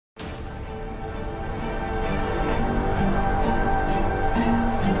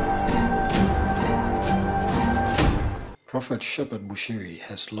Prophet Shepherd Bushiri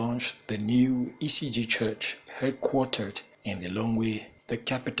has launched the new ECG Church headquartered in Lilongwe, the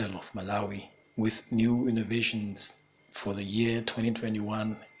capital of Malawi, with new innovations for the year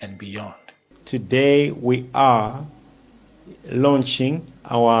 2021 and beyond. Today we are launching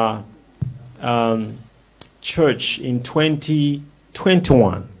our church in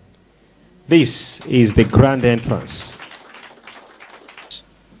 2021. This is the grand entrance.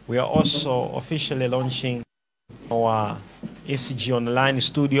 We are also officially launching our ECG online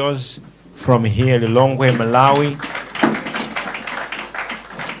studios from here, Lilongwe, Malawi.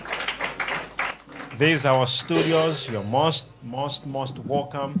 These are our studios. You're most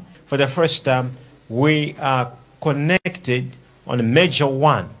welcome. For the first time, we are connected on Major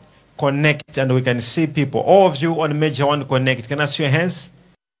 1. Connect, and we can see people. All of you on Major 1 connect. Can I see your hands?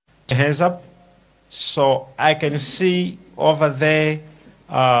 Hands up. So I can see over there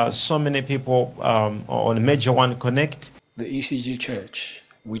so many people on Major 1 connect. The ECG Church,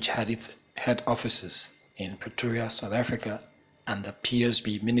 which had its head offices in Pretoria, South Africa, and the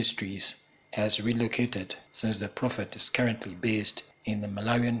PSB Ministries, has relocated since the prophet is currently based in the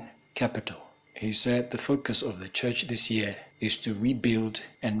Malawian capital. He said the focus of the church this year is to rebuild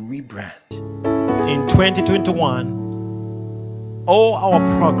and rebrand. In 2021, all our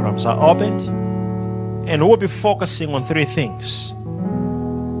programs are opened, and we'll be focusing on 3 things.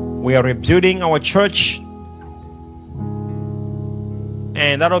 We are rebuilding our church,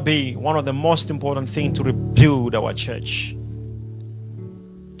 and that'll be one of the most important things, to rebuild our church,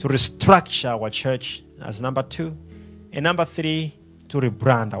 to restructure our church as number 2, and number 3, to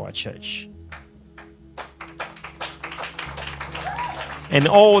rebrand our church. And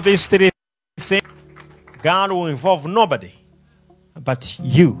all these 3 things, God will involve nobody but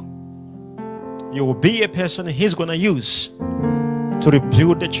you. You will be a person He's going to use to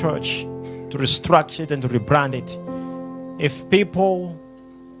rebuild the church, to restructure it, and to rebrand it. If people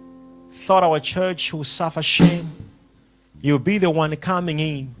thought our church would suffer shame, you'll be the one coming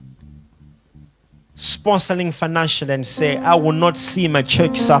in, sponsoring financially, and say, I will not see my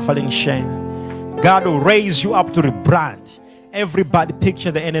church suffering shame. God will raise you up to rebrand everybody picture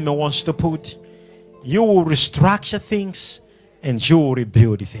the enemy wants to put. You will restructure things, and you will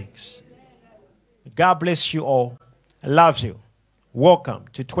rebuild things. God bless you all. I love you. Welcome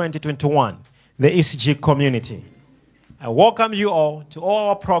to 2021, the ECG community. I welcome you all to all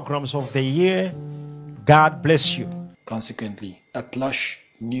our programs of the year. God bless you. Consequently, a plush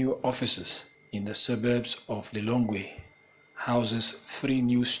new offices in the suburbs of Lilongwe houses 3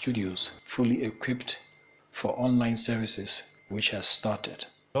 new studios fully equipped for online services, which has started.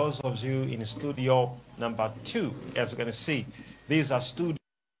 Those of you in studio number 2, as you can see, these are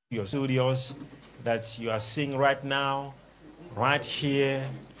studios that you are seeing right now, right here.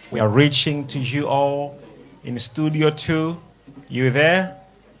 We are reaching to you all in studio 2. You there?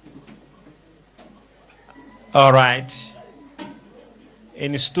 All right.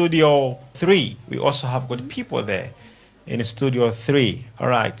 In studio 3, we also have good people there. In studio 3. All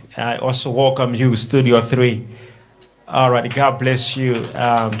right. I also welcome you, studio 3. All right. God bless you.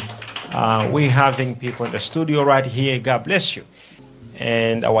 We're having people in the studio right here. God bless you.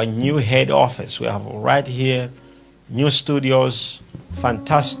 And our new head office, we have right here, new studios,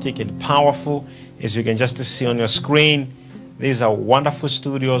 fantastic and powerful, as you can just see on your screen. These are wonderful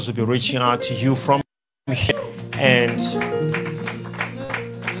studios. We'll be reaching out to you from here.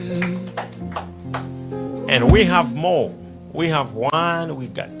 And we have more. We have 1, we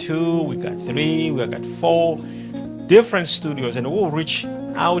got 2, we got 3, we got 4 different studios, and we'll reach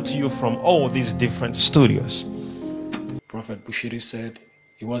out to you from all these different studios. Prophet Bushiri said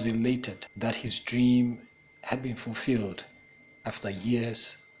he was elated that his dream had been fulfilled after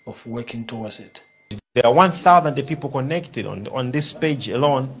years of working towards it. There are 1,000 people connected on this page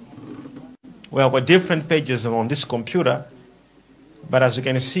alone. We have got different pages on this computer, but as you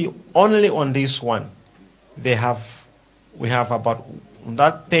can see, only on this one, we have about, on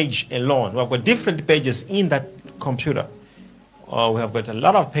that page alone, we have got different pages in that computer. We have got a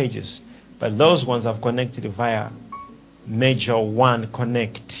lot of pages, but those ones have connected via Major 1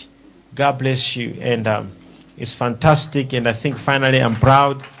 Connect. God bless you, and it's fantastic. And I think finally I'm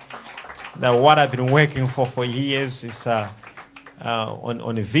proud that what I've been working for years is on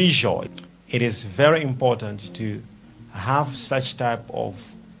a visual. It is very important to have such type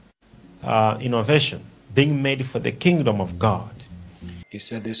of innovation being made for the kingdom of God. He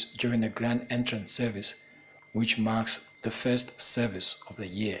said this during the grand entrance service, which marks the first service of the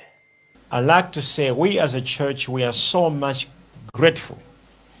year. I'd like to say we as a church, we are so much grateful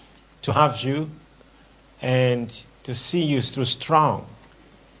to have you and to see you through strong.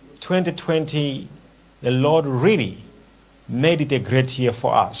 2020, the Lord really made it a great year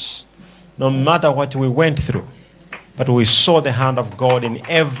for us. No matter what we went through, but we saw the hand of God in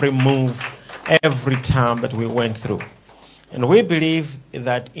every move, every time that we went through. And we believe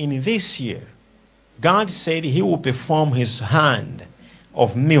that in this year, God said he will perform his hand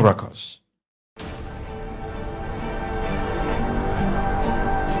of miracles.